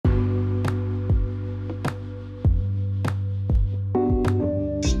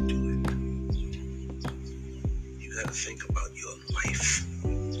to think about your life.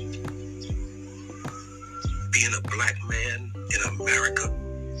 Being a black man in America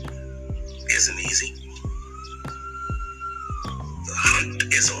isn't easy. The hunt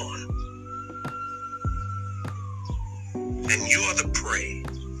is on. And you're the prey.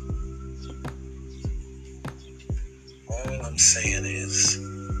 All I'm saying is,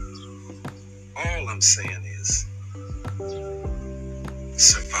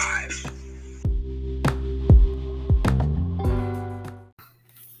 survive.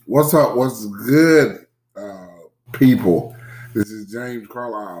 What's up? What's good, people? This is James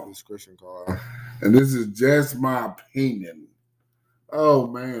Carlisle. This is Christian Carlisle. And this is just my opinion. Oh,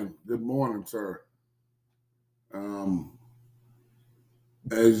 man. Good morning, sir.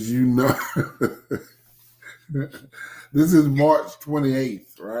 As you know, this is March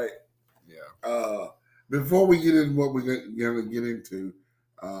 28th, right? Yeah. Before we get into what we're going to get into,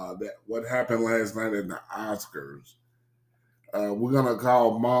 what happened last night at the Oscars, we're going to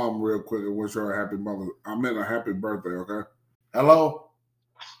call Mom real quick and wish her a happy a happy birthday, okay? Hello?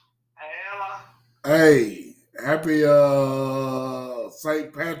 Hey, happy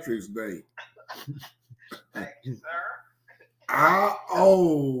St. Patrick's Day. Thank you, sir.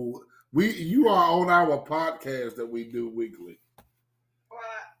 You are on our podcast that we do weekly. What?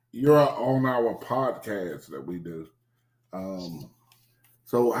 You're on our podcast that we do.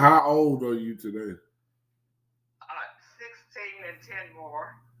 So how old are you today? 16 and 10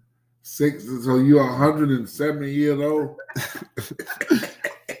 more. So you're 170 years old?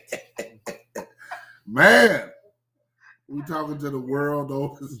 Man, we talking to the world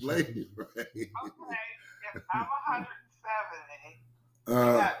oldest lady, right? Okay, if I'm 170, you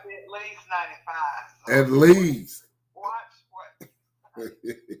got to be at least 95. So At least. watch what I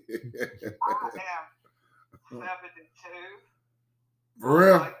am 72. For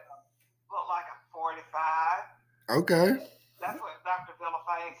real? Look like I'm 45. Okay. That's what Dr.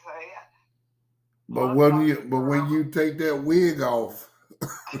 Villafane said. But when you take that wig off.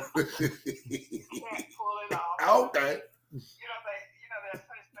 You can't pull it off. Okay. You know there's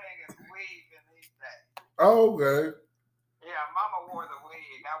such thing as weave in these days. Okay. Yeah, Mama wore the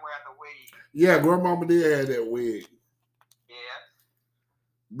wig. I wear the wig. Yeah, grandmama did have that wig. Yes.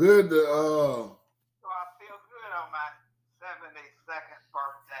 Good to So I feel good on my 72nd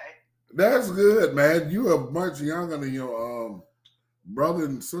birthday. That's good, man. You are much younger than your brother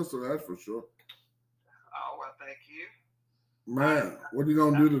and sister, that's for sure. Oh, well, thank you. Man, what are you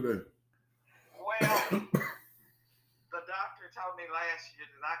gonna do today? Well, the doctor told me last year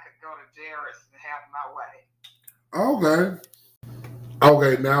that I could go to Jerry's and have my way.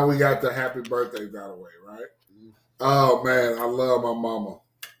 Okay, now we got the happy birthdays out of the way, right? Oh man, I love my mama.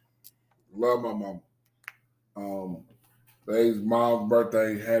 Today's mom's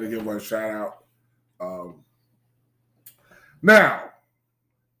birthday. Had to give her a shout out. Now,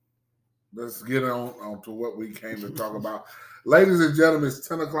 let's get on to what we came to talk about. Ladies and gentlemen, it's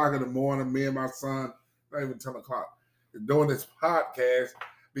 10 o'clock in the morning. Me and my son, not even 10 o'clock, is doing this podcast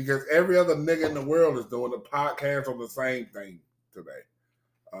because every other nigga in the world is doing a podcast on the same thing today.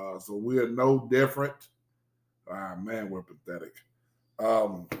 So we are no different. Man, we're pathetic.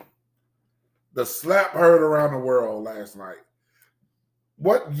 The slap heard around the world last night.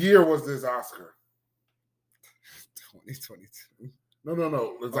 What year was this Oscar? 2022.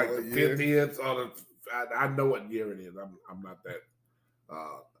 No. It's like the year? 50th or the. I know what year it is. I'm not that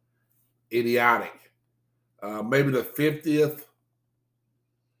idiotic. Maybe the 50th.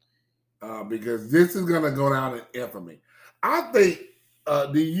 Because this is gonna go down in infamy. I think.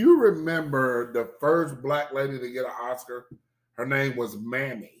 Do you remember the first black lady to get an Oscar? Her name was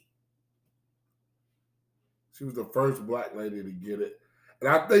Mammy. She was the first black lady to get it. And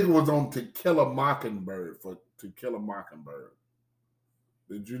I think it was on To Kill a Mockingbird for To Kill a Mockingbird.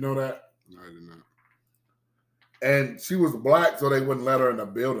 Did you know that? No, I did not. And she was black, so they wouldn't let her in the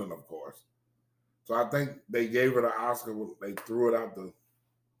building, of course. So I think they gave her the Oscar. They threw it out the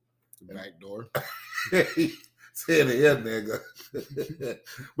back door. Said here, nigga.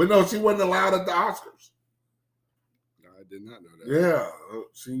 But no, she wasn't allowed at the Oscars. No, I did not know that. Yeah,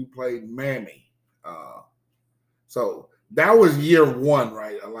 she played Mammy. So that was year one,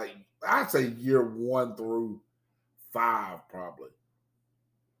 right? Like I'd say year 1 through 5, probably.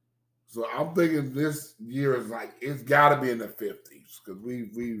 So I'm thinking this year is like it's got to be in the 50s because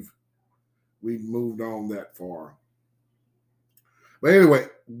we've moved on that far. But anyway,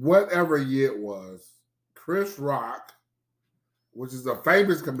 whatever year it was, Chris Rock, which is a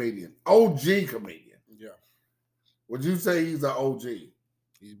famous comedian, OG comedian. Yeah. Would you say he's an OG?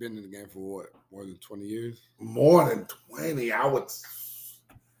 He's been in the game for what? More than 20 years? More than 20. I would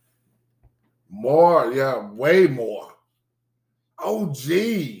More, yeah, way more. OG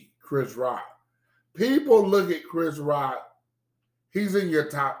Chris Rock. People look at Chris Rock, he's in your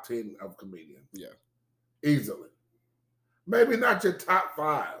top 10 of comedians. Yeah. Easily. Maybe not your top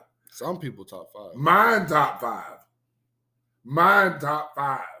 5. Some people top 5. Mine top 5. Mine top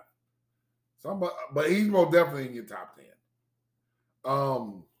 5. But he's most definitely in your top 10.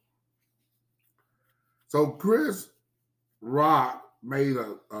 So Chris Rock made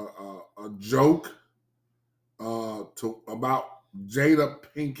a joke about Jada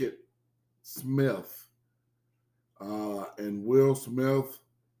Pinkett Smith, and Will Smith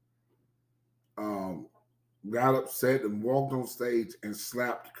got upset and walked on stage and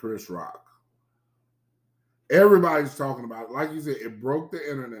slapped Chris Rock. Everybody's talking about it. Like you said, it broke the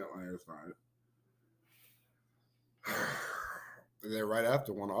internet last night. And then right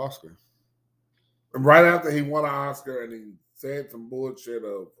after won an Oscar. Right after he won an Oscar, and he said some bullshit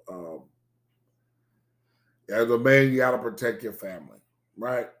of, as a man, you got to protect your family,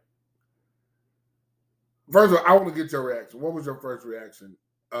 right? First of all, I want to get your reaction. What was your first reaction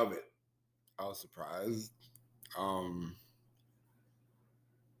of it? I was surprised.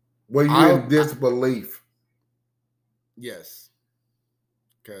 Were you in disbelief? Yes.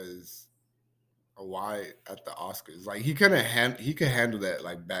 Because why at the Oscars? Like he could handle that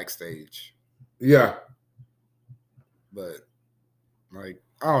like backstage. Yeah. But like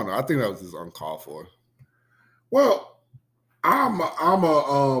I don't know. I think that was just uncalled for. Well, I'm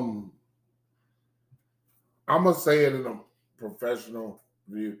gonna say it in a professional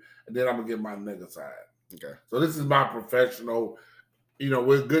view, and then I'm gonna give my nigga side. Okay. So this is my professional,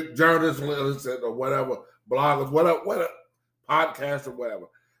 we're good journalists or whatever, bloggers, whatever, podcasts or whatever.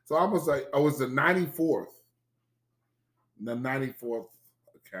 So I'm gonna say, it's the 94th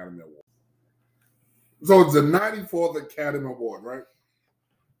Academy Award. So it's the 94th Academy Award, right?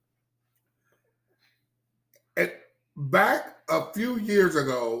 And back a few years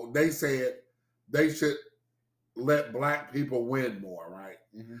ago, they said they should let black people win more, right?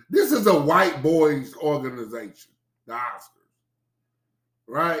 Mm-hmm. This is a white boys organization, the Oscars,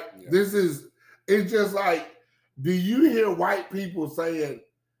 right? Yeah. It's just like, do you hear white people saying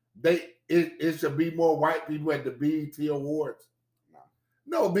it should be more white people at the BET Awards?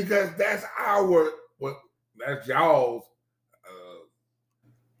 No, because that's that's y'all's.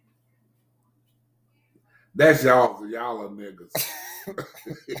 That's y'all. Y'all are niggas.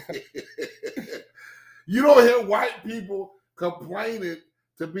 You don't hear white people complaining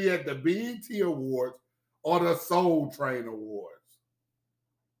to be at the BET Awards or the Soul Train Awards.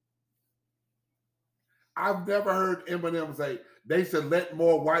 I've never heard Eminem say they should let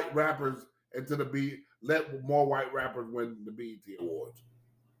more white rappers let more white rappers win the BET Awards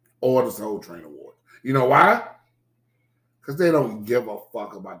or the Soul Train Awards. You know why? Because they don't give a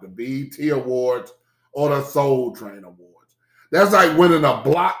fuck about the BET Awards or the Soul Train Awards. That's like winning a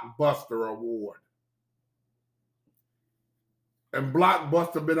Blockbuster Award. And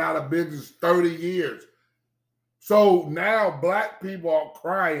Blockbuster been out of business 30 years. So now black people are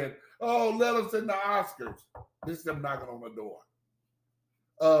crying, oh, let us in the Oscars. This is them knocking on the door.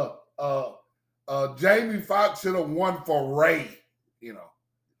 Jamie Foxx should have won for Ray,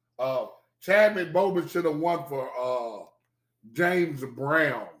 Chadwick Boseman should have won for James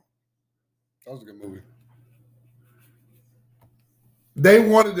Brown. That was a good movie. They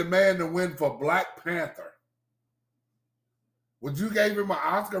wanted the man to win for Black Panther. Would you give him an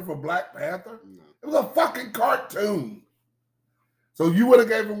Oscar for Black Panther? No. It was a fucking cartoon. So you would have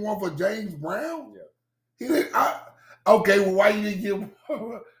gave him one for James Brown? Yeah. He didn't. Okay, well, why you didn't give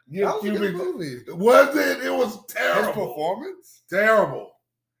that was a good movie. Was it? It was terrible. His performance? Terrible.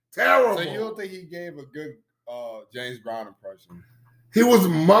 So you don't think he gave a good James Brown impression? He was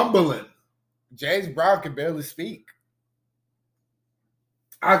mumbling. James Brown can barely speak.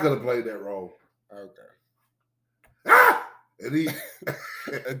 I could have played that role. Okay. Ah! And he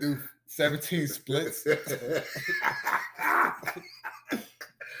do 17 splits.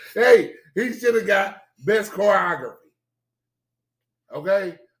 Hey, he should have got best choreography.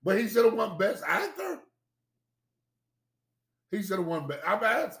 Okay? But he should have won best actor. He should have won best. I'm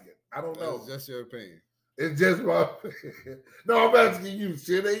asking. I don't know. It's just your opinion. It's just my opinion. No, I'm asking you.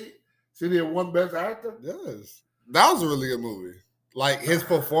 Should he have won best actor? Yes. That was a really good movie. Like, his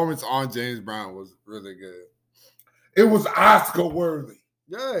performance on James Brown was really good. It was Oscar worthy.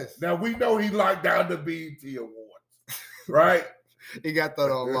 Yes. Now, we know he locked down the BET Awards, right? He got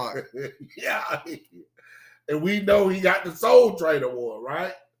that on lock. Yeah. And we know he got the Soul Train Award,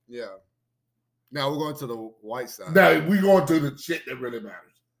 right? Yeah. Now we're going to the white side. Now we're going to the shit that really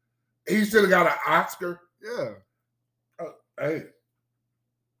matters. He should have got an Oscar. Yeah. Hey.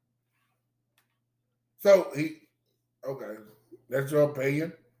 So okay, that's your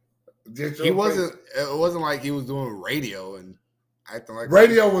opinion. It wasn't like he was doing radio and acting like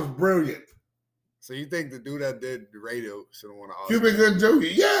radio was brilliant. So you think the dude that did the radio should have won an Oscar? Cuba Gooding Jr.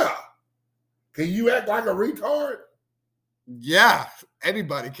 Yeah. Can you act like a retard? Yeah,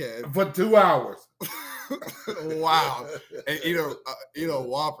 anybody can for 2 hours. Wow, and eat a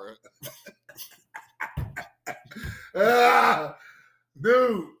Whopper.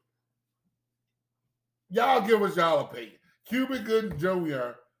 Dude, y'all give us y'all opinion. Cuba Gooding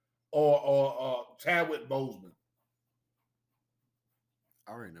Jr. or Chadwick Boseman.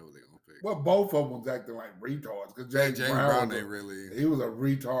 I already know what they're gonna pick. Well, both of them was acting like retards because James Brown ain't really. He was a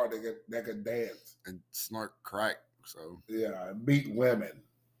retard that could dance and snort crack. So yeah, and beat women.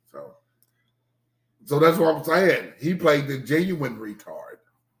 So that's what I'm saying. He played the genuine retard.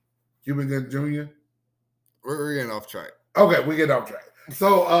 Cuba Gooding Jr. We're getting off track. Okay, we get off track.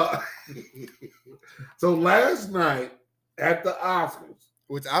 So so last night at the Oscars,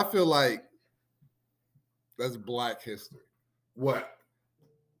 which I feel like that's Black history. What?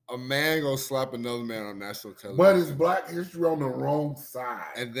 A man gonna slap another man on national television. But it's Black history on the wrong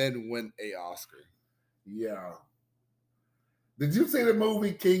side. And then win a Oscar. Yeah. Did you see the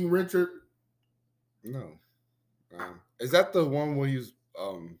movie King Richard? No. Is that the one where he's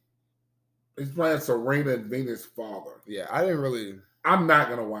playing Serena and Venus' father? Yeah, I didn't really. I'm not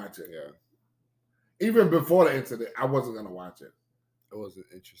gonna watch it. Yeah. Even before the incident, I wasn't gonna watch it. It wasn't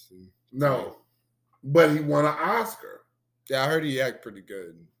interesting. No. But he won an Oscar. Yeah, I heard he acted pretty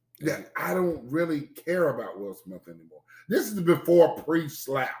good. Yeah, I don't really care about Will Smith anymore. This is before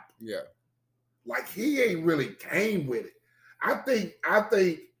pre-slap. Yeah. Like he ain't really came with it. I think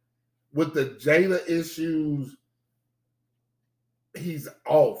with the Jada issues, he's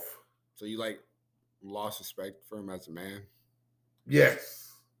off. So you lost respect for him as a man?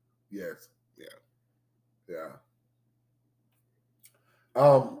 Yes. Yeah.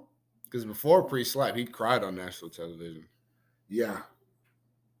 Because before pre-slap, he cried on national television. Yeah.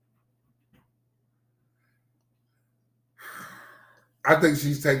 I think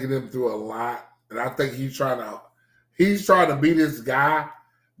she's taking him through a lot, and I think he's trying to be this guy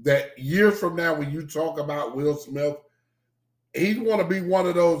that years from now, when you talk about Will Smith, he'd want to be one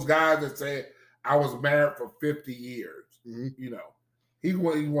of those guys that said, "I was married for 50 years." Mm-hmm. You know, he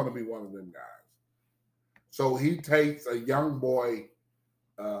want to be one of them guys. So he takes a young boy,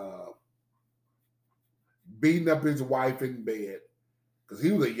 beating up his wife in bed because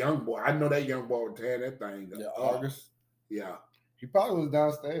he was a young boy. I know that young boy would tear that thing up. Yeah, August. Yeah. He probably was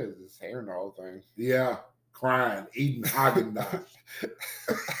downstairs, his hair and the whole thing. Yeah, crying, eating Haagen-Dazs.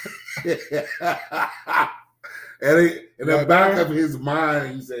 And in the back of his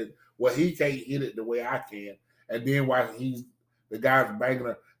mind, he said, "Well, he can't hit it the way I can." And then while the guy's banging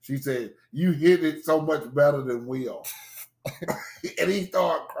her, she said, "You hit it so much better than Will." And he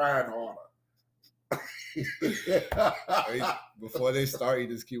started crying harder. Before they start, you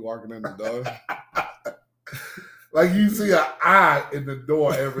just keep walking in the door. Like you see an eye in the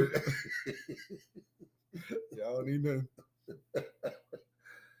door every. Y'all need to.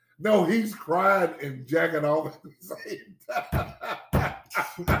 No, he's crying and jacking off at the same time.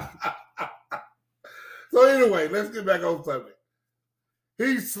 So anyway, let's get back on subject.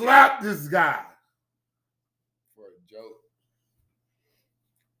 He slapped this guy for a joke.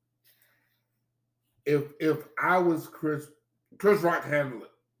 If I was Chris Rock handled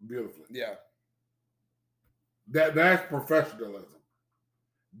it beautifully. Yeah. That's professionalism.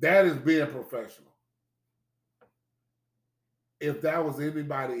 That is being professional. If that was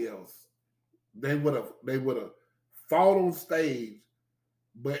anybody else, they would have fought on stage,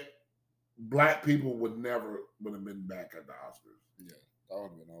 but Black people would have been back at the Oscars. Yeah, that would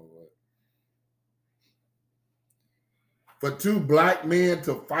have been over with. For two Black men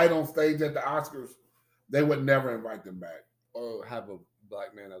to fight on stage at the Oscars, they would never invite them back. Or have a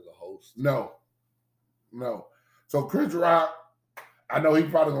Black man as a host. No. So Chris Rock, I know he's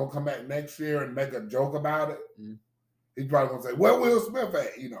probably gonna come back next year and make a joke about it. Mm-hmm. He's probably gonna say, "Where Will Smith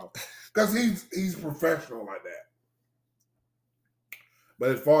at?" Because he's professional like that.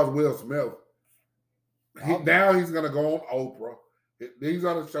 But as far as Will Smith, now he's gonna go on Oprah. These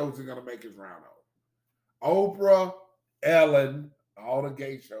are the shows he's gonna make his round on. Oprah, Ellen, all the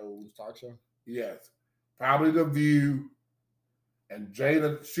gay shows, talk show. Yes, probably The View, and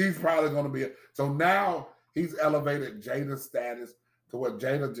Jada. She's probably gonna be. So now he's elevated Jada's status to where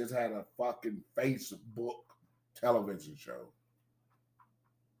Jada just had a fucking Facebook television show.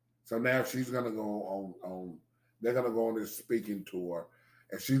 So now she's gonna go on. They're gonna go on this speaking tour,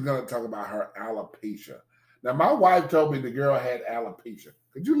 and she's gonna talk about her alopecia. Now, my wife told me the girl had alopecia.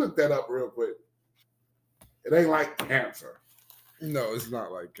 Could you look that up real quick? It ain't like cancer. No, it's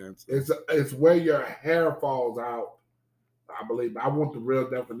not like cancer. It's where your hair falls out. I believe. I want the real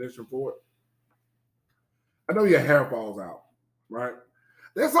definition for it. I know your hair falls out, right?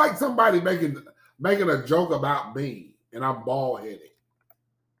 That's like somebody making a joke about me and I'm bald headed.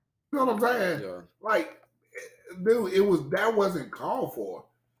 You know what I'm saying? Yeah. Like, dude, that wasn't called for.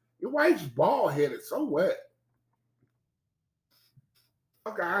 Your wife's bald headed. So what?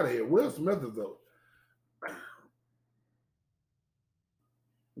 Fuck out of here. Will Smith is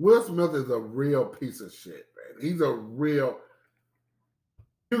a real piece of shit, man. He's a real.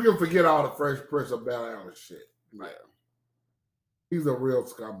 You can forget all the Fresh Prince of Bel-Air shit. Man. He's a real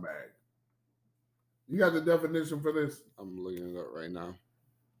scumbag. You got the definition for this? I'm looking it up right now.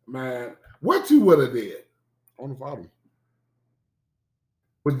 Man, what you would have did? I want to fight him.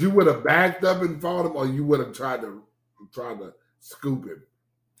 But you would have backed up and fought him, or you would have tried to scoop him?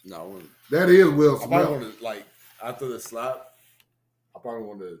 No, I wouldn't. That is Will Smith. I probably would have, like, after the slap, I probably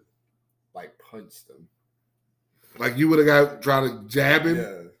want to, like, punch them. Like you would have tried to jab him?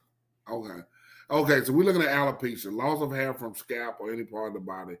 Yeah. Okay, so we're looking at alopecia, loss of hair from scalp or any part of the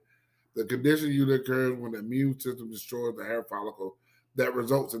body. The condition usually occurs when the immune system destroys the hair follicle that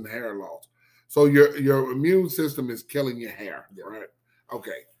results in hair loss. So your immune system is killing your hair, right?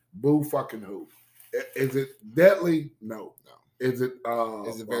 Okay. Boo fucking who? Is it deadly? No. Is it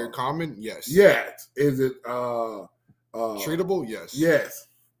very common? Yes. Yes. Is it treatable? Yes. Yes.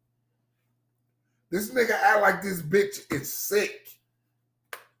 This nigga act like this bitch is sick.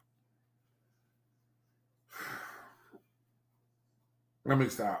 Let me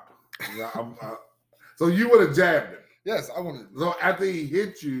stop. So you would have jabbed him. Yes, I want to. So after he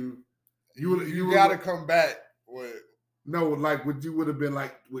hit you, you got to come back with. No, like you would have been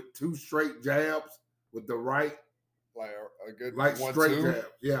like with 2 straight jabs with the right, like a good like 1, straight 2. jabs.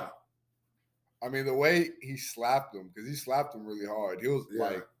 Yeah. I mean, the way he slapped him, because he slapped him really hard. He was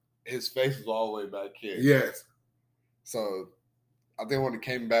like, his face was all the way back here. Yes. So I think when he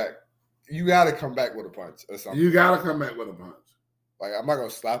came back, you got to come back with a punch or something. You got to come back with a punch. Like, I'm not going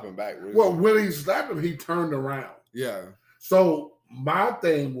to slap him back. Really. Well, when he slapped him, he turned around. Yeah. So my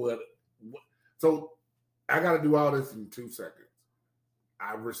thing so I got to do all this in 2 seconds.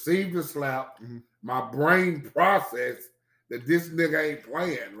 I received the slap. Mm-hmm. My brain processed that this nigga ain't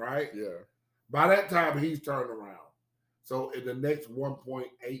playing, right? Yeah. By that time, he's turned around. So in the next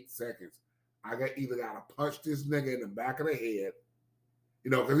 1.8 seconds, I either got to punch this nigga in the back of the head,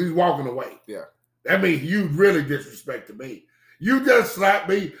 because he's walking away. Yeah. That means you really disrespected me. You just slapped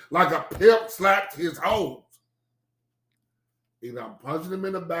me like a pimp slapped his hose. Either I'm punching him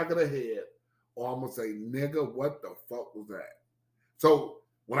in the back of the head, or I'm going to say, nigga, what the fuck was that? So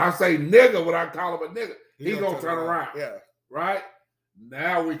when I say nigga, when I call him a nigga, he's going to turn around. Yeah. Right?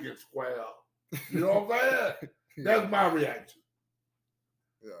 Now we can square up. You know what I'm saying? That's my reaction.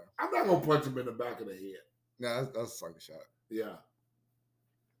 Yeah. I'm not going to punch him in the back of the head. No, that's like a shot. Yeah.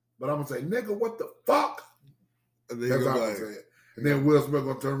 But I'm going to say, nigga, what the fuck? And then that's how I'm going to say it. And then Will Smith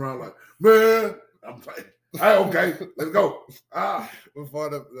going to turn around like, man, I'm like, hey, okay, let's go. Before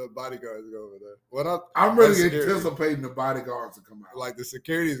the bodyguards go over there. Well, I'm really anticipating the bodyguards to come out. Like, the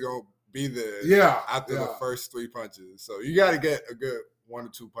security is going to be there after the first 3 punches. So you got to get a good 1 or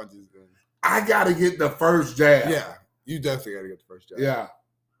 2 punches in. I got to get the first jab. Yeah, you definitely got to get the first jab. Yeah.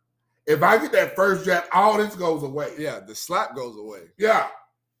 If I get that first jab, all this goes away. Yeah, the slap goes away. Yeah.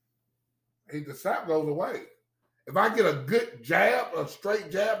 The slap goes away. If I get a good jab, a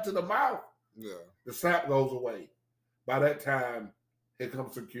straight jab to the mouth, the slap goes away. By that time, here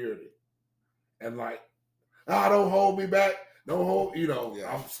comes security. And like, don't hold me back. Don't hold,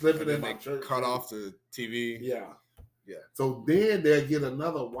 I'm slipping in my shirt. Cut off the TV. Yeah. Yeah. So then they'll get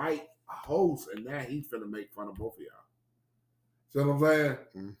another white host, and now he's finna make fun of both of y'all. See what I'm saying?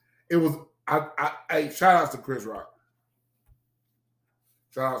 Mm-hmm. It was, hey, shout out to Chris Rock.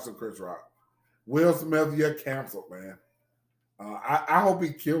 Shout out to Chris Rock. Will Smith, you're canceled, man. I hope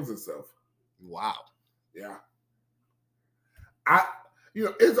he kills himself. Wow. Yeah.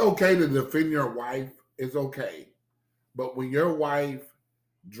 It's okay to defend your wife. It's okay. But when your wife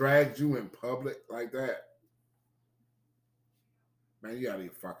drags you in public like that, man, you out of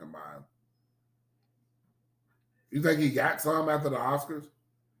your fucking mind. You think he got some after the Oscars?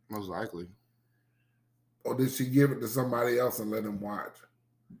 Most likely. Or did she give it to somebody else and let him watch?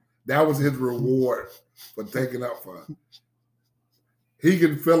 That was his reward for taking up for her. He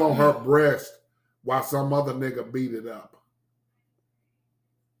can feel on her breast while some other nigga beat it up.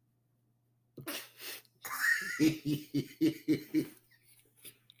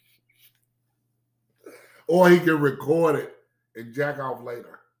 Or he can record it and jack off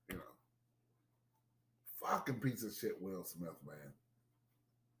later. fucking piece of shit, Will Smith, man.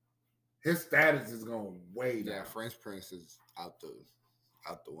 His status is going way down. Yeah, Fresh Prince is out the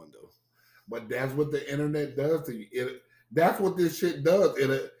window. But that's what the internet does to you. That's what this shit does.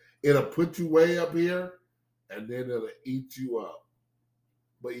 It'll put you way up here, and then it'll eat you up.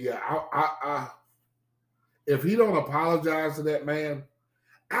 But yeah, I if he don't apologize to that man,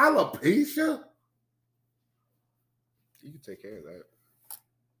 alopecia, you can take care of that.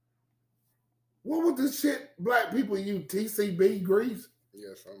 What was this shit black people use? TCB grease?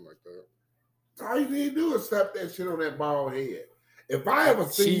 Yeah, something like that. All you need to do is slap that shit on that bald head. If I ever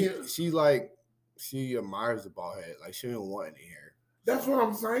see it, she admires the bald head. Like she didn't want any hair. That's what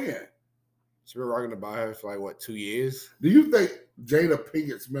I'm saying. She's been rocking the bald head for like 2 years? Do you think Jada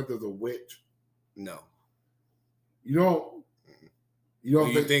Pinkett Smith is a witch? No. You don't. You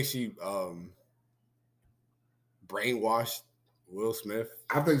don't think she brainwashed Will Smith?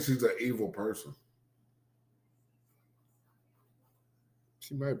 I think she's an evil person.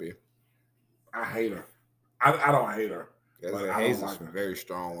 She might be. I hate her. I don't hate her. Yeah, hate is a very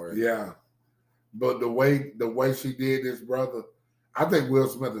strong word. Yeah, but the way she did this, brother, I think Will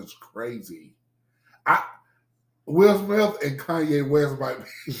Smith is crazy. Will Smith and Kanye West might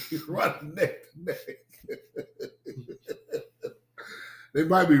be running neck to neck. They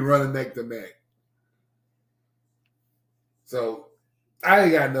might be running neck to neck. So I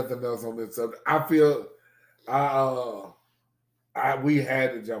ain't got nothing else on this subject. I feel we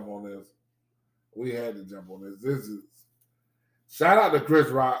had to jump on this. This is shout out to Chris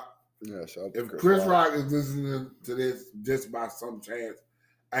Rock. Yeah, shout out to if Chris Rock is listening to this just by some chance,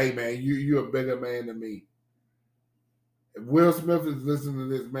 hey man, you're a bigger man than me. If Will Smith is listening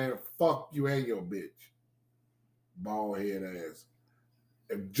to this, man, fuck you and your bitch. Bald head ass.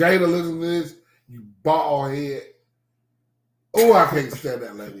 If Jada listens to this, you bald head. Oh, I can't stand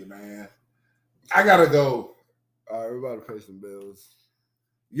that lady, man. I gotta go. All right, we're about to pay some bills.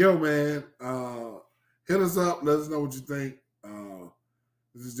 Yo, man, hit us up. Let us know what you think.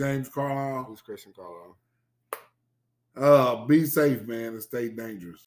 This is James Carlisle. This is Christian Carlisle. Be safe, man, and stay dangerous.